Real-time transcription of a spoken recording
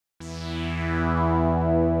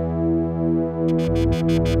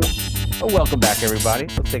Well, welcome back, everybody.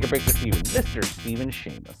 Let's take a break with Steven, Mr. Steven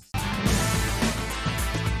Shamus.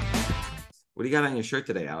 What do you got on your shirt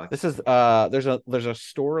today, Alex? This is there's a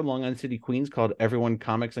store in Long Island City, Queens called Everyone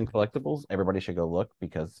Comics and Collectibles. Everybody should go look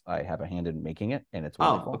because I have a hand in making it, and it's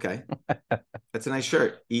wonderful. Oh, okay. That's a nice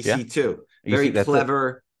shirt. Yeah. EC2. EC, Very that's it.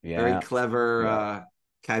 clever. Yeah. Very clever Yeah.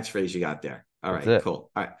 catchphrase you got there. All That's right, it.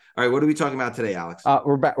 cool. All right. What are we talking about today, Alex?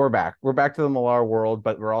 We're back. We're back to the Millar world,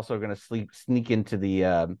 but we're also going to sneak into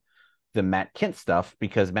the Matt Kent stuff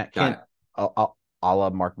because Matt Kent, a la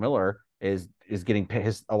Mark Millar, is getting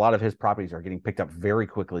a lot of his properties are getting picked up very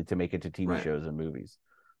quickly to make it to TV shows and movies.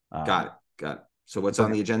 Got it. So what's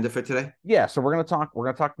on the agenda for today? Yeah, so we're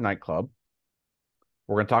gonna talk Nightclub.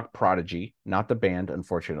 We're gonna talk Prodigy, not the band,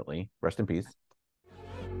 unfortunately. Rest in peace.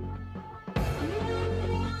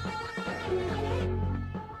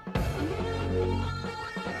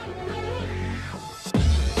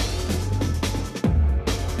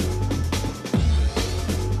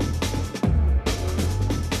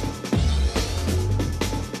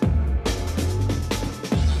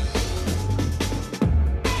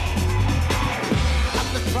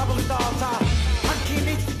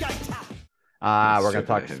 We're going to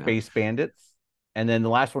talk Space Bandits. And then the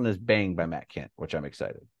last one is Bang by Matt Kent, which I'm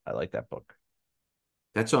excited. I like that book.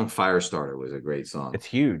 That song Firestarter was a great song. It's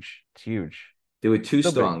huge. It's huge. There were two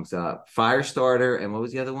songs, Firestarter, and what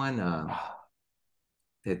was the other one?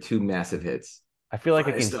 They had two massive hits. I feel like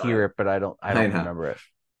I can hear it, but I don't remember it.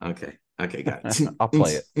 Okay, got it. I'll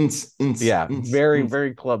play it. Yeah, very,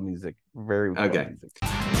 very club music. Very club music.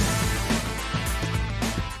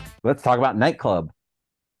 Let's talk about Nightclub.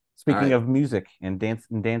 Speaking of music and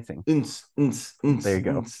dancing. There you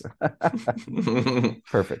go.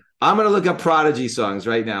 Perfect. I'm going to look up Prodigy songs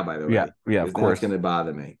right now, by the way. Yeah, of course. It's going to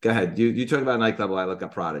bother me. Go ahead. You talk about Nightclub while I look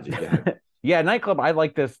up Prodigy. Go ahead. Yeah, Nightclub, I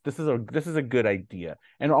like this. This is a good idea.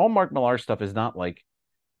 And all Mark Millar stuff is not like,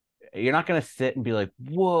 you're not going to sit and be like,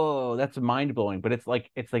 whoa, that's mind-blowing. But it's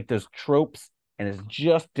like those tropes, and it's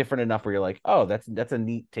just different enough where you're like, oh, that's a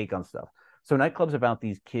neat take on stuff. So Nightclub's about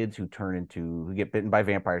these kids who get bitten by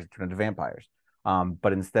vampires and turn into vampires.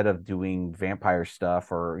 But instead of doing vampire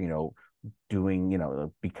stuff or,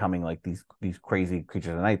 becoming like these crazy creatures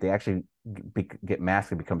of the night, they actually get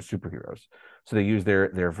masked and become superheroes. So they use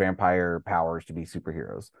their vampire powers to be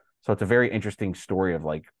superheroes. So it's a very interesting story of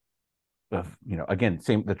again,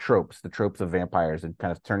 the tropes of vampires and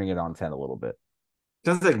kind of turning it on its head a little bit.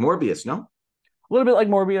 Sounds like Morbius, no? A little bit like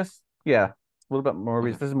Morbius. Yeah. A little bit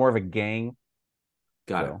Morbius. This is more of a gang.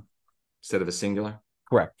 Got it. Instead of a singular?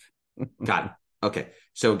 Correct. Got it. Okay.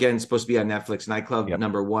 So again, it's supposed to be on Netflix. Nightclub,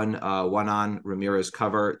 number one on Ramirez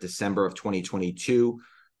cover, December of 2022.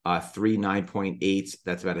 3 9.8.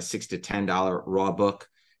 That's about a $6 to $10 raw book.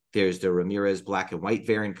 There's the Ramirez black and white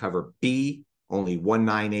variant cover B, only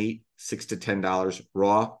 198, $6 to $10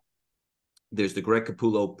 raw. There's the Greg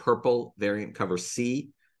Capullo purple variant cover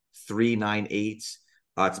C, 398.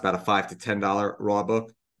 It's about a $5 to $10 raw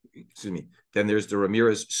book. Excuse me. Then there's the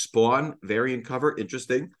Ramirez Spawn variant cover.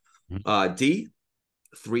 Interesting. D,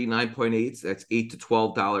 3 9.8. That's $8 to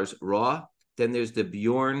 $12 raw. Then there's the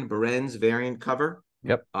Bjorn Berens variant cover.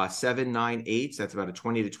 Yep. 7 9/8. That's about a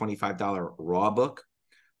 $20 to $25 raw book.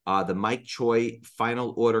 The Mike Choi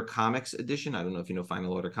Final Order Comics edition. I don't know if you know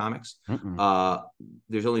Final Order Comics.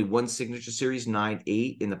 There's only one signature series,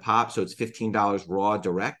 9/8 in the pop, so it's $15 raw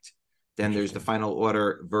direct. Then there's the Final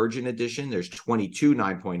Order Virgin Edition. There's 22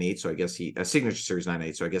 9.8. So I guess a signature series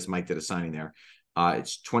 9/8. So I guess Mike did a signing there.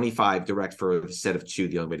 It's 25 direct for a set of 2.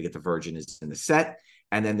 The only way to get the Virgin is in the set.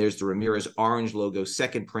 And then there's the Ramirez Orange logo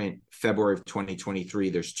second print, February of 2023.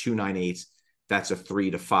 There's 2 9/8. That's a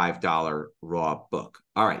 $3 to $5 raw book.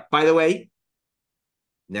 All right. By the way,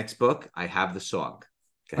 next book, I have the song.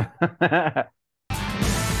 Okay.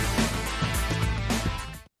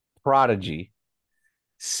 Prodigy.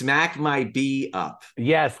 Smack My B Up.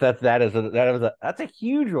 Yes, that's a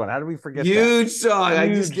huge one. How did we forget that? Huge song. I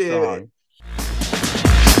just did it.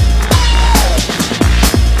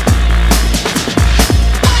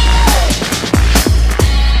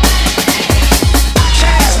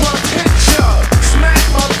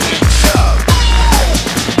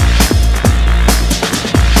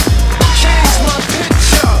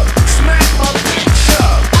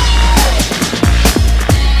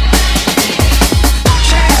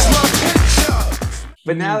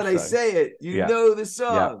 But now that I say it, you know the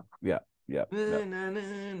song. Yeah.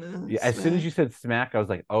 As soon as you said smack, I was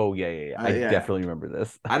like, oh, yeah. I definitely remember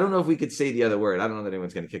this. I don't know if we could say the other word. I don't know that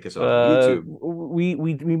anyone's going to kick us off YouTube. We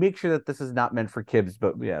make sure that this is not meant for kids,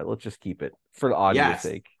 but yeah, let's just keep it for the audio's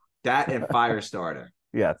sake. That and Firestarter.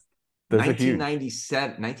 Yes. Those are huge.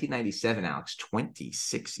 1997, Alex,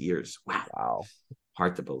 26 years. Wow. Wow.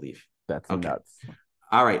 Hard to believe. That's Okay. nuts.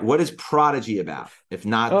 All right. What is Prodigy about? If Oh,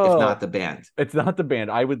 not the band? it's not the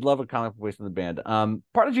band. I would love a comic book based on the band.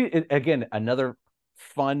 Prodigy, again, another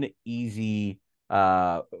fun, easy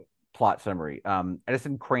uh plot summary.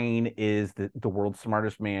 Edison Crane is the world's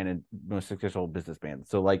smartest man and most successful businessman.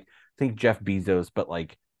 So like think Jeff Bezos, but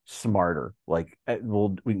like smarter. Like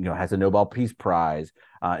has a Nobel Peace Prize, is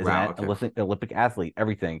Wow. an Okay. Olympic athlete,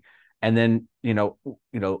 everything. And then,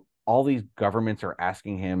 all these governments are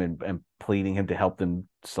asking him and pleading him to help them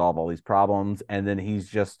solve all these problems. And then he's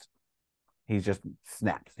just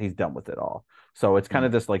snaps. He's done with it all. So it's kind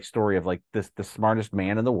of Hmm. this like story of like the smartest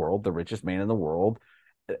man in the world, the richest man in the world,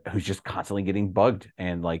 who's just constantly getting bugged,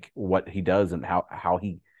 and like what he does and how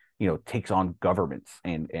he takes on governments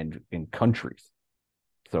and countries.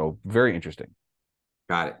 So very interesting.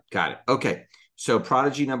 Got it. Got it. Okay. So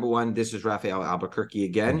Prodigy number one, this is Raphael Albuquerque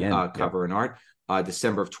again, Again, yep. cover and art.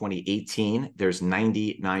 December of 2018. There's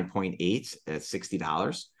 99.8 at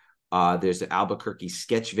 $60. There's the Albuquerque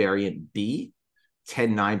sketch variant B,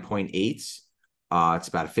 9.8. It's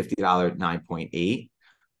about a $50 9.8.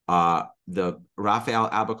 The Raphael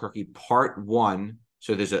Albuquerque part one.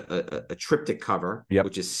 So there's a triptych cover, Yep.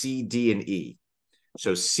 which is C, D, and E.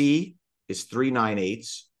 So C is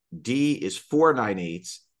 398s, D is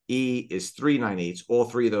 498s, E is 398s. All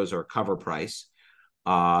three of those are cover price.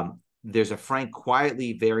 There's a Frank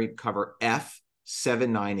Quietly variant cover F,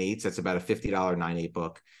 798s. That's about a $50 9/8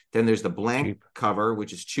 book. Then there's the blank Cheap. cover,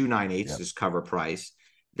 which is 298s, Yep. is cover price.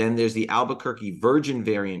 Then there's the Albuquerque Virgin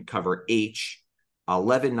variant cover H,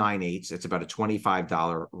 11 9/8. That's about a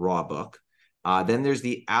 $25 raw book. Then there's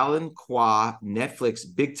the Alan Qua Netflix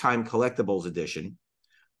Big Time Collectibles edition.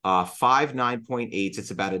 5 9.8s. It's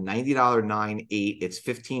about a $90 9/8. It's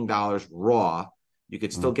 $15 raw. You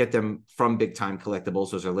could still get them from Big Time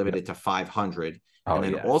Collectibles. Those are limited to 500. Oh And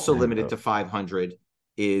then yes, also I have limited those. to 500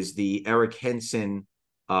 is the Eric Henson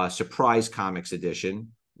Surprise Comics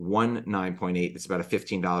edition, 1 9.8. It's about a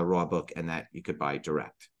 $15 raw book, and that you could buy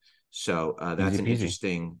direct. So that's Easy an peasy.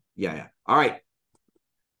 interesting, yeah. All right.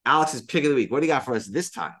 Alex's pick of the week. What do you got for us this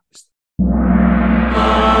time?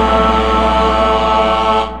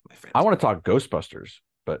 I want to talk Ghostbusters,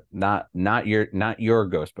 but not your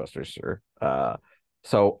Ghostbusters, sir.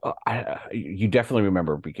 You definitely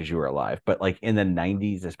remember because you were alive, but like in the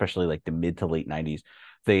 90s, especially like the mid to late 90s,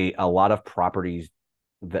 a lot of properties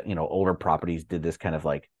that older properties did this kind of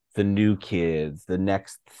like the new kids, the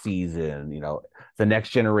next season, the next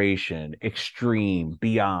generation, extreme,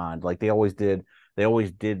 beyond. Like they always did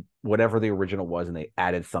whatever the original was, and they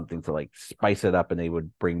added something to like spice it up, and they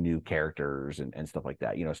would bring new characters and stuff like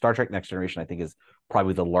that. Star Trek Next Generation, I think, is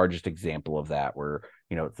probably the largest example of that, where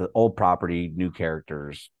it's the old property, new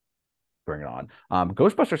characters, bring it on.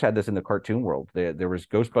 Ghostbusters had this in the cartoon world. There was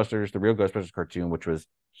Ghostbusters, the real Ghostbusters cartoon, which was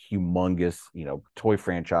humongous, toy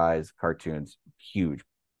franchise cartoons, huge,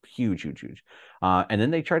 huge, huge, huge. And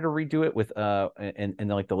then they tried to redo it with in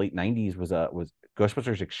like the late 90s was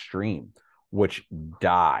Ghostbusters Extreme, which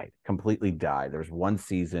completely died. There was one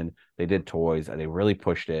season, they did toys, and they really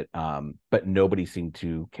pushed it, but nobody seemed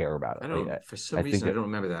to care about it. I don't, for some I think reason, I that don't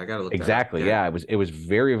remember that. I got to look that up. exactly, Yeah. yeah, it was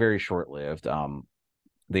very, very short lived.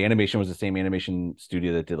 The animation was the same animation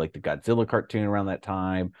studio that did like the Godzilla cartoon around that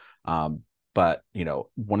time. But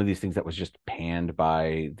one of these things that was just panned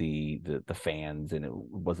by the fans, and it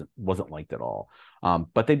wasn't liked at all.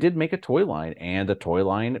 But they did make a toy line, and the toy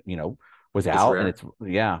line, was It's out, and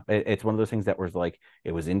rare. it's one of those things that was like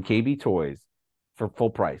it was in KB Toys for full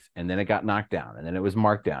price, and then it got knocked down, and then it was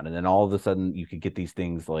marked down, and then all of a sudden you could get these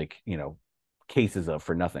things like cases of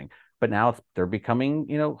for nothing. But now they're becoming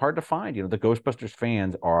hard to find. The Ghostbusters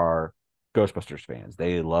fans are Ghostbusters fans.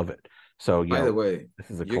 They love it. So By the way, this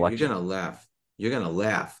is a you're collection. gonna laugh. You're gonna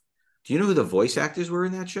laugh. Do you know who the voice actors were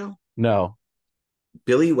in that show? No.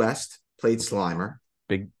 Billy West played Slimer.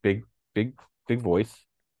 Big, big, big, big voice.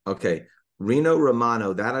 Okay. Reno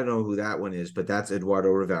Romano, that I don't know who that one is, but that's Eduardo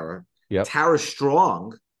Rivera. Yep. Tara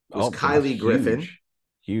Strong was Oh, that's Kylie Griffin. huge.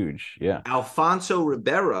 Huge. Yeah. Alfonso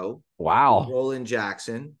Ribeiro was Wow. Roland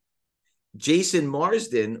Jackson. Jason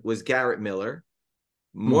Marsden was Garrett Miller.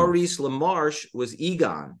 Hmm. Maurice LaMarche was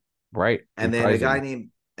Egon. Right. And then a guy Reprising. named,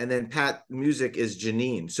 and then Pat Music is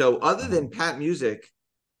Janine. So other than Mhm. Pat Music,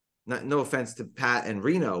 no offense to Pat and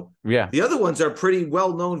Reno, Yeah. the other ones are pretty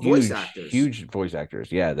well-known voice Huge, actors. huge voice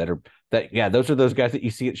actors. Yeah. Yeah. Those are those guys that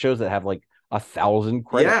you see at shows that have like 1,000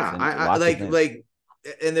 credits Yeah, and I lots of things.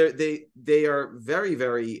 and they are very,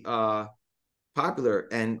 very popular.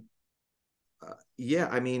 And yeah,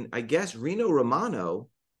 I mean, I guess Reno Romano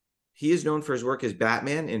he is known for his work as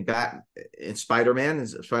Batman in Spider-Man and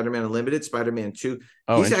Spider-Man Unlimited, Spider-Man 2.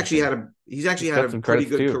 Oh, interesting. He's actually He's had got a some pretty credits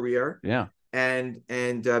good too. career, Yeah. and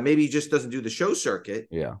maybe he just doesn't do the show circuit.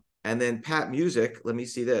 Yeah. And then Pat Music, let me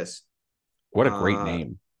see this. What a great Uh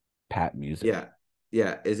name. Pat Music. yeah.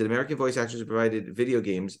 Yeah, is an American voice actress who provided video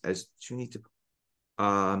games as you need to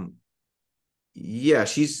yeah,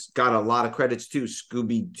 she's got a lot of credits too.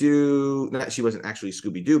 Scooby Doo. She wasn't actually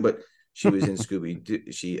Scooby Doo, but she was in Scooby Doo.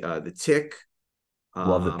 She The Tick,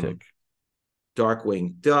 Love the um, tick.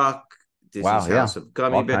 Darkwing Duck, Disney's Wow, yeah. House of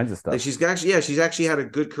Gummy All Bear. kinds of Like stuff. she's actually had a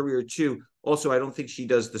good career too. Also, I don't think she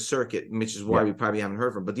does the circuit, which is why Yeah. we probably haven't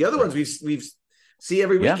heard from. But the other Right. ones we've see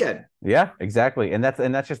every Yeah. weekend. Yeah, exactly. And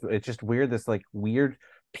that's just it's just weird, this like weird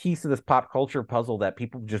piece of this pop culture puzzle that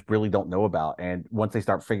people just really don't know about. And once they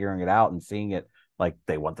start figuring it out and seeing it, like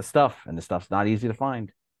they want the stuff, and the stuff's not easy to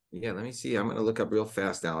find. Yeah, let me see. I'm gonna look up real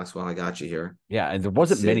fast, Alex, while I got you here. Yeah, and there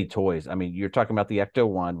Let's wasn't many see. toys. I mean, you're talking about the Ecto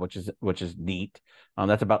one, which is neat.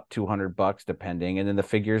 That's about $200 depending, and then the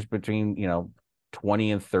figures between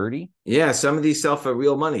 20 and 30. Yeah, some of these sell for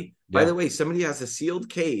real money. By Yeah, the way, somebody has a sealed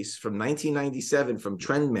case from 1997 from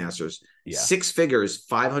Trendmasters, yeah, six figures,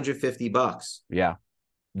 $550. yeah.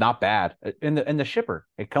 Not bad. And the shipper,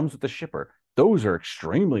 it comes with the shipper. Those are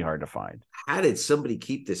extremely hard to find. How did somebody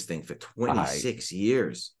keep this thing for I 26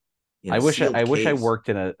 years in I a wish I, I sealed wish I case? worked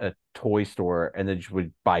in a toy store and then just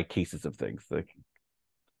would buy cases of things like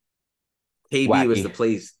KB was wacky. the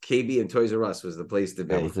place. KB and Toys R Us was the place to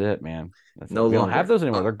That be. was it, man. That's No it. We don't have longer. those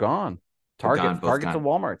anymore. They're gone. They're gone, both Targets and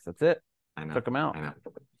gone. Walmarts. That's it. I know. Took them out. I know.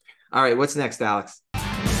 All right, what's next, Alex?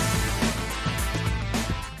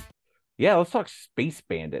 Yeah, let's talk Space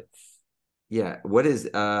Bandits. Yeah, what is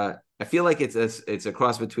I feel like it's a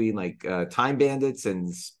cross between like Time Bandits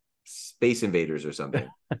and Space Invaders or something.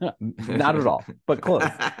 Not at all, but close.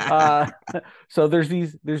 Uh, so there's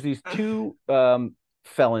these two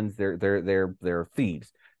felons. They're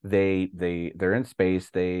thieves. They're in space.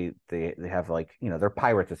 They have, like, they're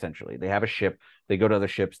pirates essentially. They have a ship. They go to other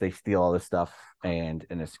ships. They steal all this stuff and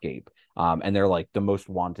escape. And they're like the most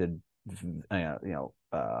wanted,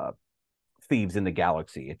 thieves in the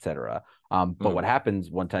galaxy, etc. But what Hmm. happens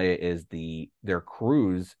one time is their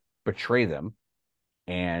crews betray them,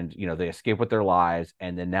 and they escape with their lives,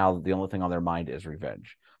 and then now the only thing on their mind is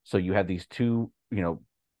revenge. So you have these two,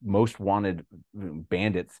 most wanted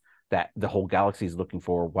bandits that the whole galaxy is looking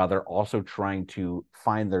for, while they're also trying to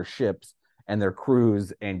find their ships and their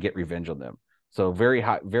crews and get revenge on them. So very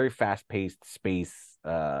high, very fast paced space,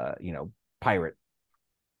 pirate.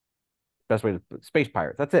 Best way to space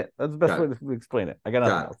pirates. That's it. That's the best Got way it. to explain it. I got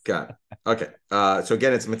nothing Got it. else. Got it. Okay. So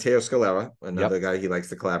again, it's Matteo Scalera, another Yep. guy he likes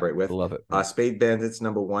to collaborate with. Love it. Yep. Spade Bandits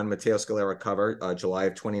 #1, Matteo Scalera cover, July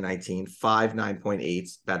of 2019, 9.8,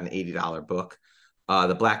 about an $80 book.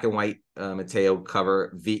 The black and white Matteo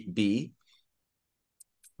cover B,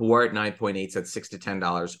 4 at 9.8, at $6 to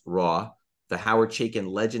 $10 raw. The Howard Chaykin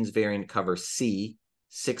Legends variant cover C,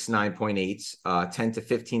 6 9.8, $10 to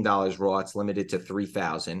 $15 raw. It's limited to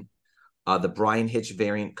 3,000. The Brian Hitch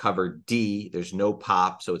variant cover D, there's no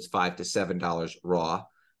pop, so it's $5 to $7 raw.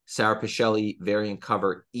 Sarah Pichelli variant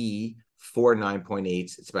cover E, 4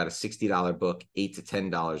 9.8s. It's about a $60 book, $8 to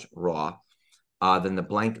 $10 raw. Then the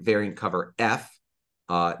blank variant cover F,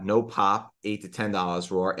 no pop, $8 to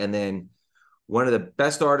 $10 raw. And then one of the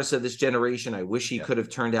best artists of this generation, I wish he Yep. could have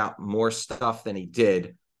turned out more stuff than he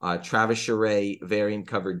did. Travis Charest variant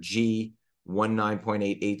cover G,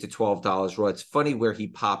 9.8, $8 to $12 raw. It's funny where he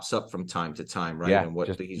pops up from time to time, right? Yeah. And what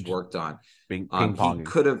he's Just worked on. ping He ponging.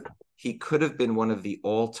 could have been one of the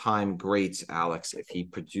all-time greats, Alex, if he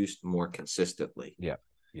produced more consistently. Yep.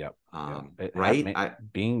 Yep. Right?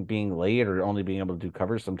 Being late or only being able to do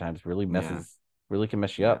covers sometimes Yeah, really can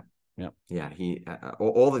mess you yeah, up. Yep. yeah. He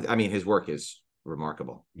all the. I mean, his work is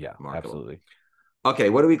remarkable. Yeah, Remarkable. absolutely. Okay,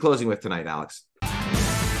 what are we closing with tonight, Alex?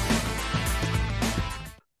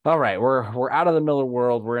 All right, we're out of the Miller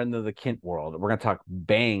world. We're into the Kint world. We're gonna talk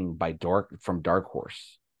Bang by Dark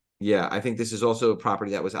Horse. Yeah, I think this is also a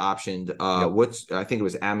property that was optioned. Yep. I think it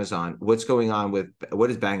was Amazon. What's going on with what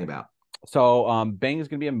is Bang about? So Bang is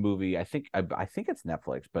gonna be a movie. I think it's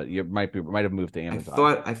Netflix, but you might have moved to I Amazon.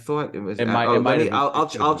 thought I thought it was. It Let might me. have it could have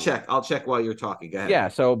I'll moved. check. I'll check while you're talking. Go ahead. Yeah,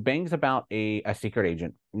 so Bang's about a secret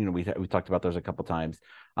agent. We talked about those a couple times.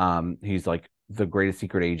 He's like the greatest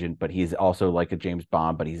secret agent, but he's also like a James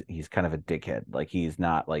Bond, but he's kind of a dickhead. Like he's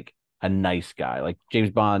not like a nice guy. Like James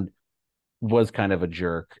Bond was kind of a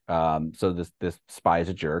jerk. So this spy is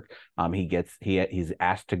a jerk. He's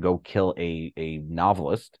asked to go kill a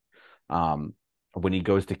novelist. When he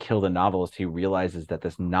goes to kill the novelist, he realizes that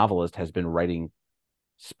this novelist has been writing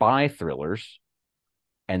spy thrillers,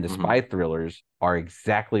 and the Mm-hmm. spy thrillers are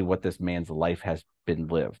exactly what this man's life has been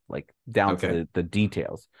lived, like down to Okay. the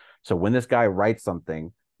details. So when this guy writes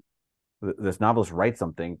something, this novelist writes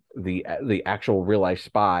something, the actual real life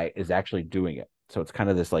spy is actually doing it. So it's kind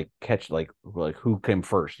of this like catch, like who came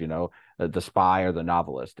first, the spy or the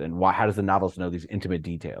novelist, and why? How does the novelist know these intimate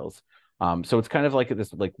details? So it's kind of like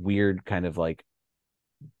this like weird kind of like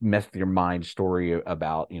mess with your mind story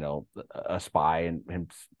about a spy and him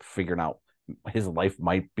figuring out his life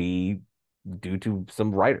might be due to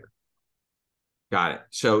some writer. Got it.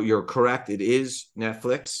 So you're correct. It is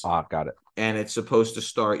Netflix, Ah, got it. and it's supposed to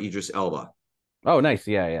star Idris Elba. Oh, nice.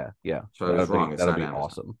 Yeah, yeah, yeah. So I was wrong. It's That'll not be Amazon.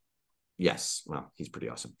 awesome. Yes. Well, he's pretty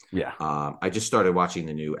awesome. Yeah. I just started watching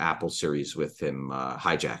the new Apple series with him,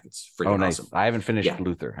 Hijack. It's Oh, freaking nice. awesome. I haven't finished Yeah.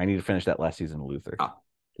 Luther. I need to finish that last season of Luther. Ah,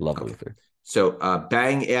 Love okay. Luther. So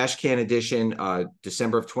Bang Ashcan edition,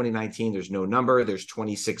 December of 2019. There's no number. There's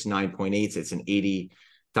 26 9.8s. It's an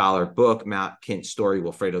 $80 book. Matt Kint story,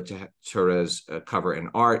 Wilfredo Torres cover and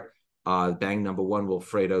art. Bang number one,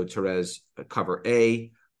 Wilfredo Torres cover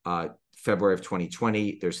A. February of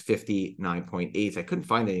 2020. There's 59.8s. I couldn't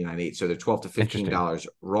find any 9.8, so they're $12 to $15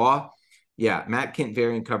 raw. Yeah, Matt Kint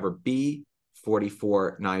variant cover B,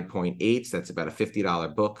 44 9.8s. That's about a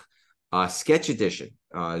 $50 book. Sketch edition,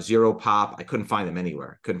 Zero Pop. I couldn't find them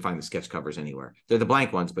anywhere. Couldn't find the sketch covers anywhere. They're the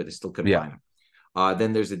blank ones, but I still couldn't Yeah. find them.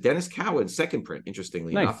 Then there's a Dennis Cowan second print,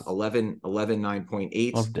 interestingly enough, Nice. 11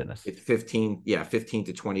 9.8. Love Dennis. It's 15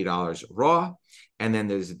 to $20 raw. And then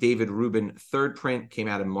there's a David Rubin third print, came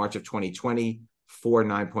out in March of 2020, 4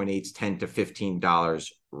 9.8s, $10 to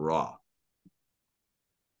 $15 raw.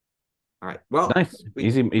 All right. Well, Nice.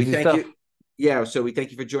 Easy we thank stuff. you. Yeah, so we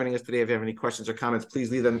thank you for joining us today. If you have any questions or comments,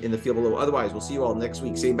 please leave them in the field below. Otherwise, we'll see you all next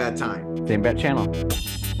week. Same bad time. Same bat channel.